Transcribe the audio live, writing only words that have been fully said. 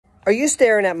Are you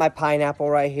staring at my pineapple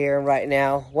right here, right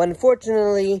now? Well,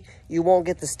 unfortunately, you won't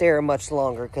get to stare much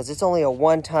longer because it's only a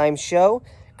one-time show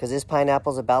because this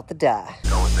pineapple's about to die.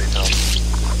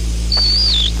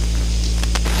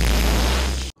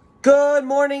 Good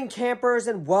morning, campers,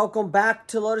 and welcome back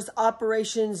to Lotus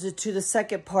Operations, to the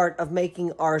second part of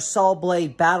making our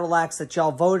Saw-blade battle axe that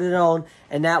y'all voted on,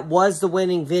 and that was the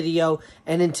winning video.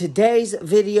 And in today's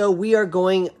video, we are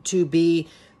going to be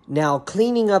now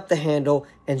cleaning up the handle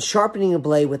and sharpening the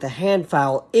blade with a hand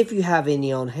file if you have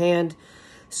any on hand.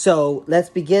 So let's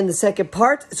begin the second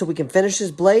part so we can finish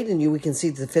this blade and we can see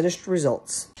the finished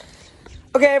results.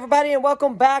 Okay, everybody, and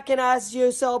welcome back. And as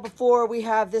you saw before, we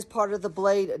have this part of the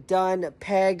blade done,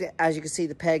 pegged. As you can see,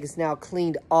 the peg is now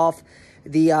cleaned off.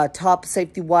 The top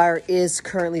safety wire is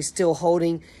currently still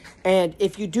holding. And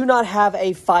if you do not have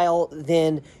a file,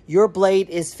 then your blade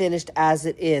is finished as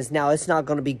it is. Now, it's not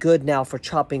going to be good now for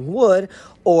chopping wood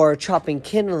or chopping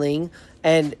kindling,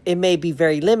 and it may be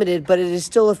very limited, but it is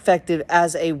still effective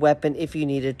as a weapon if you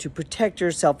needed to protect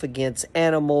yourself against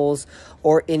animals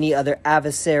or any other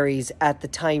adversaries at the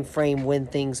time frame when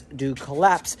things do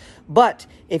collapse. But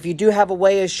if you do have a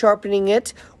way of sharpening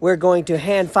it, we're going to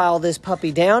hand file this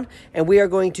puppy down, and we are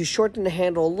going to shorten the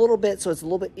handle a little bit so it's a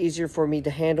little bit easier for me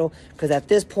to handle, because at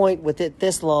this point, with it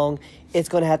this long, it's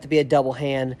going to have to be a double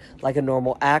hand like a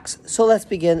normal axe. So let's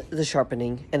begin the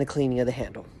sharpening and the cleaning of the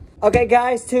handle. Okay,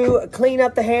 guys, to clean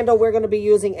up the handle, we're going to be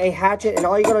using a hatchet, and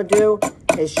all you're going to do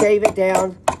is shave it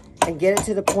down and get it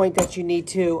to the point that you need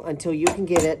to until you can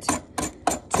get it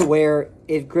to where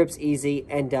it grips easy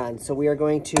and done. So we are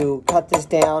going to cut this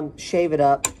down, shave it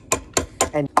up,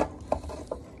 and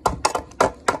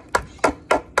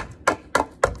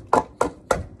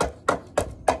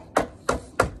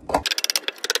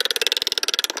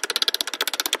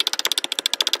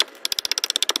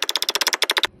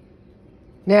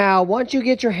now, once you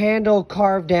get your handle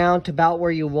carved down to about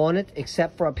where you want it,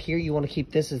 except for up here, you want to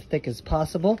keep this as thick as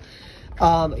possible.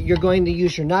 You're going to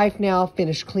use your knife now,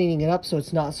 finish cleaning it up so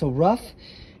it's not so rough.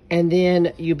 And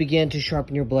then you begin to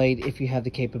sharpen your blade if you have the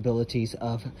capabilities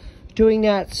of doing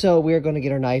that. So we're going to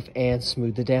get our knife and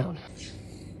smooth it down.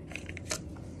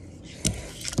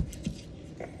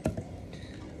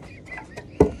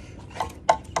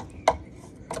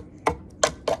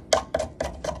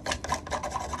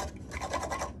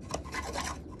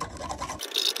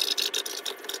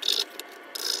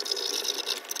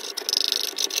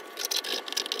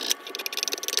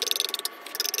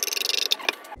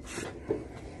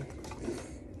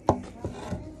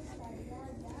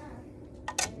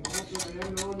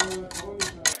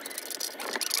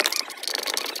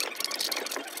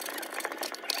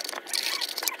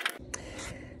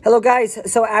 Hello guys,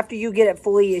 so after you get it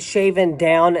fully shaven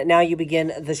down, now you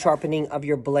begin the sharpening of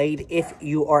your blade if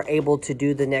you are able to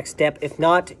do the next step. If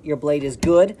not, your blade is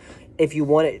good. If you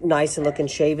want it nice and looking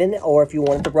shaven, or if you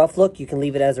want it the rough look, you can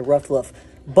leave it as a rough look.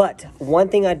 But one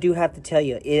thing I do have to tell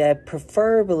you,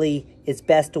 preferably it's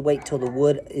best to wait till the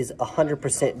wood is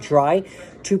 100% dry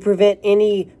to prevent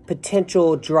any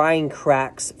potential drying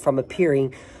cracks from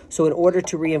appearing. So in order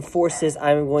to reinforce this,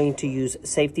 I'm going to use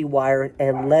safety wire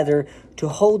and leather to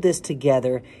hold this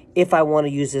together if I want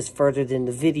to use this further than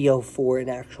the video for an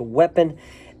actual weapon,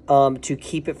 to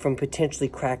keep it from potentially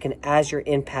cracking as you're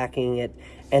impacting it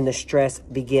and the stress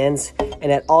begins.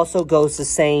 And that also goes the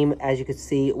same, as you can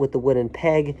see, with the wooden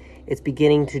peg. It's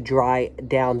beginning to dry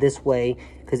down this way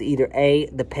because either A,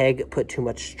 the peg put too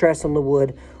much stress on the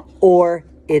wood, or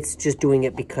it's just doing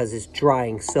it because it's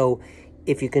drying. So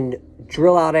if you can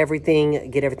drill out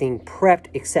everything, get everything prepped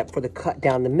except for the cut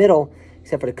down the middle,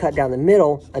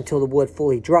 until the wood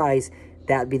fully dries,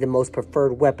 that would be the most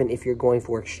preferred weapon if you're going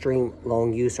for extreme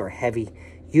long use or heavy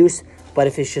use. But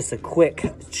if it's just a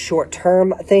quick,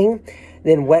 short-term thing,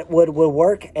 then wet wood will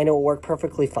work, and it will work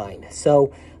perfectly fine.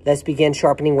 So let's begin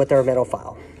sharpening with our metal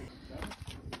file.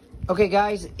 Okay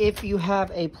guys, if you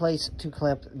have a place to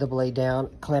clamp the blade down,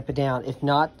 clamp it down. If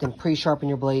not, then pre-sharpen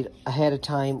your blade ahead of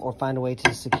time or find a way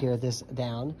to secure this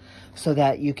down so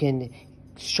that you can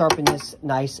sharpen this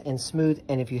nice and smooth.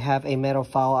 And if you have a metal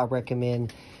file, I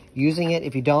recommend using it.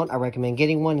 If you don't, I recommend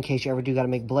getting one in case you ever do got to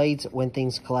make blades when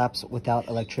things collapse without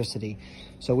electricity.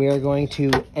 So we are going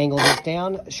to angle this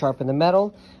down, sharpen the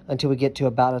metal until we get to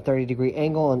about a 30-degree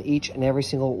angle on each and every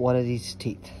single one of these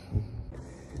teeth.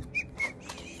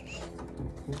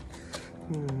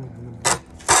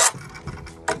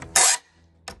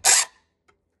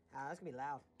 That's gonna be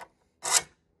loud.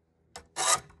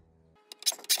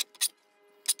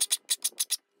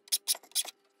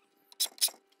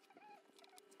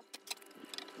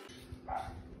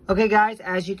 Okay guys,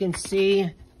 as you can see,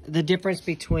 the difference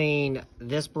between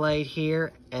this blade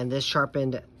here and this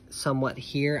sharpened somewhat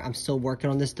here, I'm still working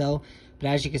on this though, but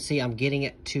as you can see, I'm getting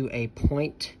it to a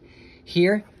point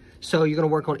here. So you're gonna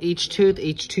work on each tooth.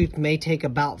 Each tooth may take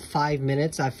about 5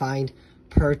 minutes, I find,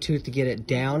 per tooth to get it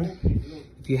down.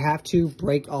 If you have to,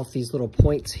 break off these little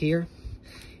points here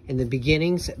in the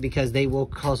beginnings because they will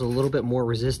cause a little bit more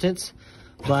resistance.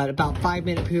 But about 5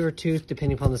 minutes per tooth,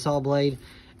 depending upon the saw blade.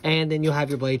 And then you'll have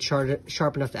your blade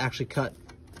sharp enough to actually cut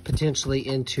potentially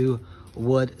into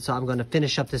wood. So I'm gonna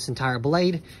finish up this entire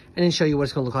blade and then show you what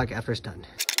it's gonna look like after it's done.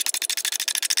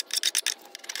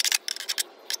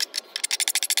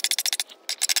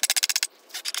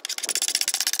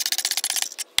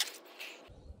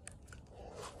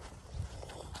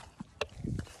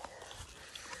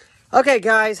 Okay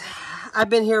guys, I've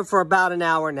been here for about an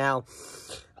hour now,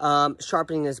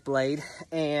 sharpening this blade,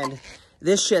 and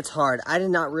this shit's hard. I did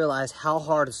not realize how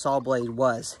hard a saw blade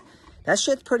was. That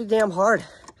shit's pretty damn hard,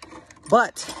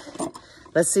 but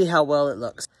let's see how well it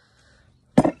looks.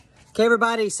 Okay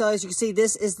everybody, so as you can see,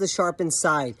 this is the sharpened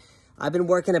side. I've been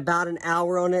working about an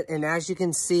hour on it, and as you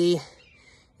can see,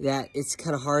 that it's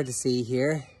kind of hard to see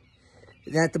here,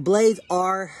 that the blades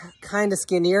are kind of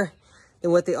skinnier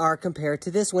than what they are compared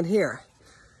to this one here.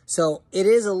 So it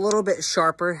is a little bit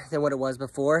sharper than what it was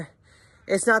before.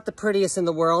 It's not the prettiest in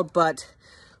the world, but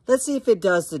let's see if it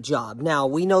does the job. Now,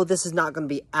 we know this is not going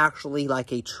to be actually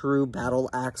like a true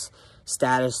battle axe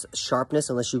status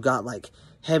sharpness unless you got like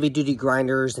heavy duty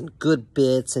grinders and good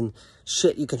bits and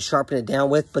shit you can sharpen it down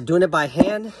with. But doing it by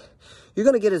hand, you're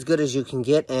going to get as good as you can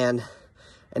get. And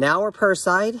an hour per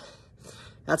side,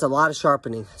 that's a lot of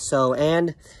sharpening. So,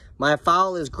 and my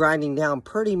file is grinding down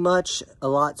pretty much a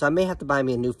lot, so I may have to buy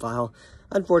me a new file,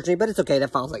 unfortunately, but it's okay.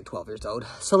 That file's like 12 years old.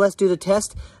 So let's do the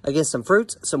test against some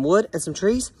fruits, some wood, and some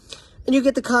trees, and you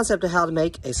get the concept of how to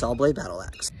make a saw blade battle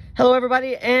axe. Hello,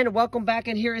 everybody, and welcome back,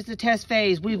 and here is the test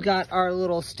phase. We've got our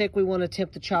little stick we want to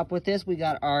attempt to chop with this. We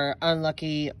got our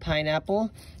unlucky pineapple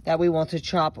that we want to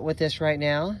chop with this right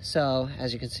now. So,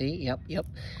 as you can see, yep.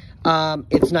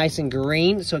 It's nice and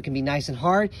green, so it can be nice and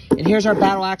hard. And here's our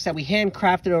battle axe that we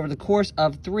handcrafted over the course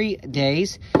of 3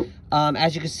 days.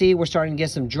 As you can see, we're starting to get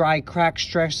some dry crack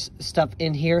stress stuff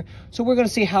in here. So we're going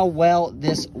to see how well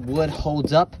this wood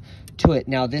holds up to it.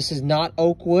 Now, this is not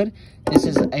oak wood. This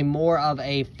is a more of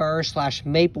a fir /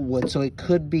 maple wood, so it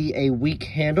could be a weak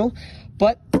handle.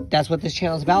 But that's what this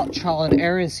channel is about, trial and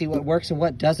error, and see what works and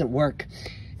what doesn't work.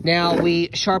 Now, we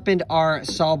sharpened our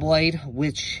saw blade,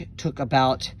 which took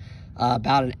about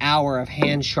an hour of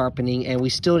hand sharpening, and we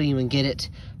still didn't even get it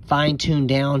fine-tuned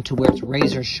down to where it's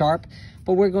razor sharp,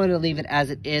 but we're going to leave it as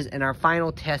it is. And our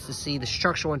final test to see the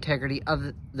structural integrity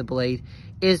of the blade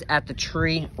is at the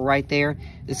tree right there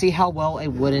to see how well a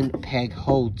wooden peg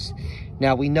holds.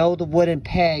 Now, we know the wooden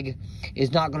peg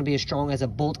is not going to be as strong as a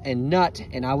bolt and nut,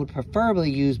 and I would preferably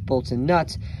use bolts and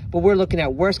nuts, but we're looking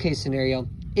at worst case scenario.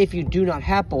 If you do not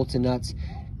have bolts and nuts,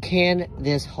 can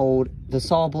this hold the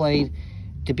saw blade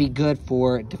to be good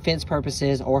for defense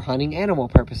purposes or hunting animal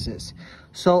purposes?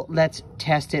 So let's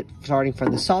test it, starting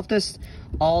from the softest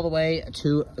all the way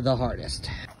to the hardest.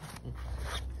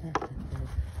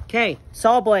 Okay,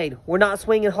 saw blade. We're not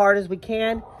swinging hard as we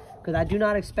can because I do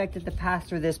not expect it to pass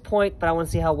through this point, but I want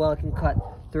to see how well it can cut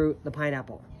through the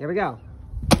pineapple. Here we go.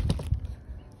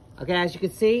 Okay, as you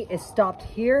can see, it stopped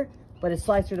here, but it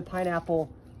sliced through the pineapple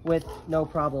with no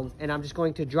problem. And I'm just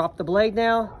going to drop the blade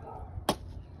now.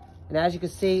 And as you can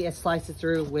see, it slices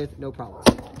through with no problems.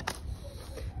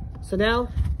 So now,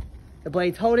 the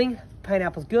blade's holding,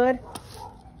 pineapple's good.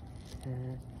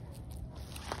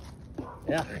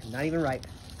 Yeah, not even right.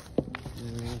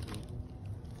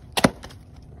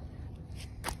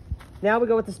 Now we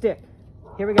go with the stick.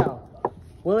 Here we go.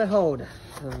 Will it hold?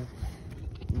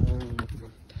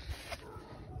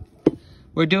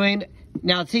 We're doing,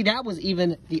 now see, that was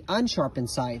even the unsharpened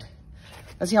side.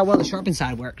 Let's see how well the sharpened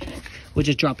side worked. We'll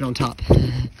just drop it on top.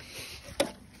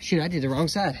 Shoot, I did the wrong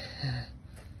side.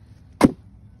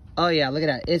 Oh yeah, look at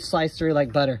that. It sliced through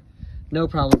like butter. No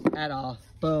problem at all.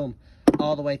 Boom.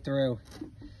 All the way through.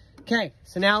 Okay,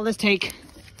 so now let's take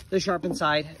the sharpened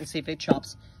side and see if it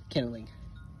chops kindling.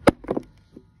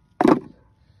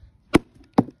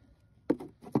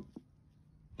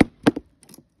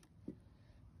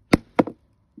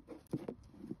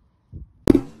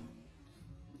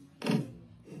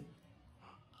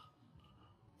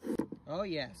 Oh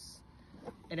yes.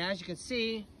 And as you can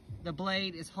see, the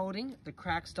blade is holding. The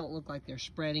cracks don't look like they're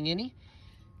spreading any.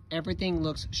 Everything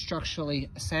looks structurally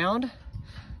sound.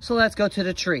 So let's go to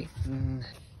the tree.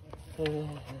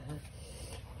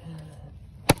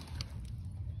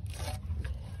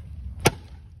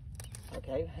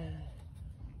 Okay.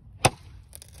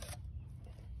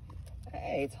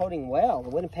 Hey, it's holding well. The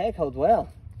wooden peg holds well.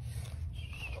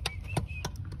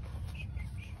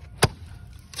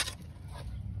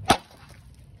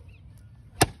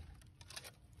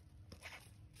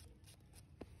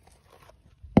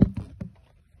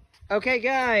 Okay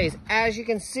guys, as you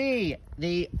can see,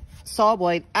 the saw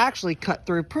blade actually cut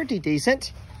through pretty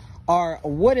decent. Our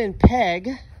wooden peg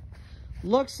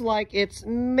looks like it's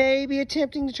maybe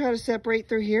attempting to try to separate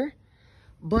through here,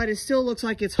 but it still looks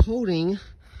like it's holding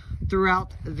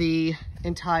throughout the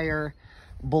entire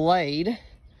blade.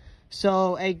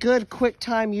 So a good quick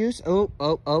time use. Oh,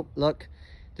 look.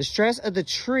 The stress of the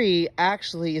tree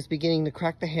actually is beginning to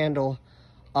crack the handle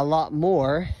a lot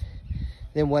more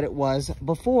than what it was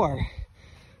before.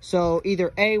 So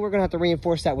either A, we're gonna have to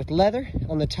reinforce that with leather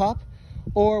on the top,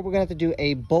 or we're gonna have to do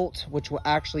a bolt which will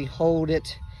actually hold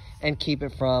it and keep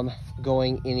it from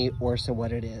going any worse than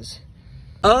what it is.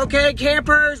 Okay,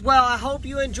 campers, well, I hope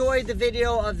you enjoyed the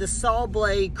video of the saw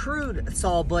blade, Crude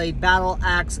Saw-blade battle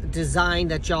axe design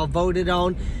that y'all voted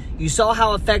on. You saw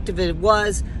how effective it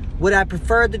was. Would I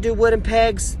prefer to do wooden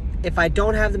pegs? If I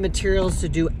don't have the materials to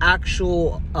do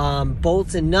actual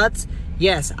bolts and nuts,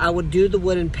 yes, I would do the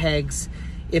wooden pegs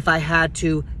if I had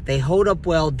to. They hold up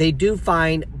well, they do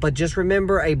fine, but just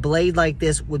remember a blade like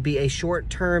this would be a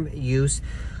short-term use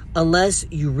unless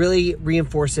you really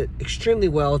reinforce it extremely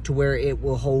well to where it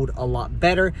will hold a lot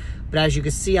better. But as you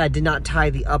can see, I did not tie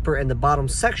the upper and the bottom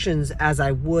sections as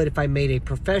I would if I made a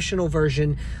professional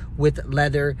version with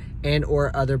leather and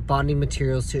or other bonding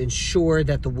materials to ensure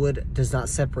that the wood does not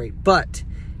separate. But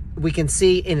we can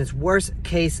see in its worst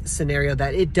case scenario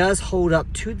that it does hold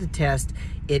up to the test.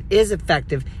 It is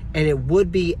effective, and it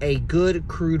would be a good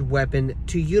crude weapon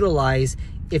to utilize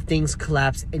if things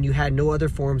collapse and you had no other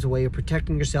forms of way of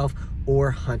protecting yourself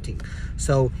or hunting.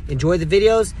 So enjoy the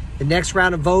videos. The next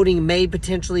round of voting may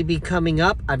potentially be coming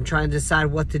up. I'm trying to decide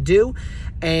what to do,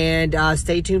 and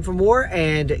stay tuned for more,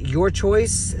 and your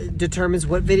choice determines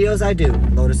what videos I do.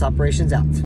 Lotus Operations out.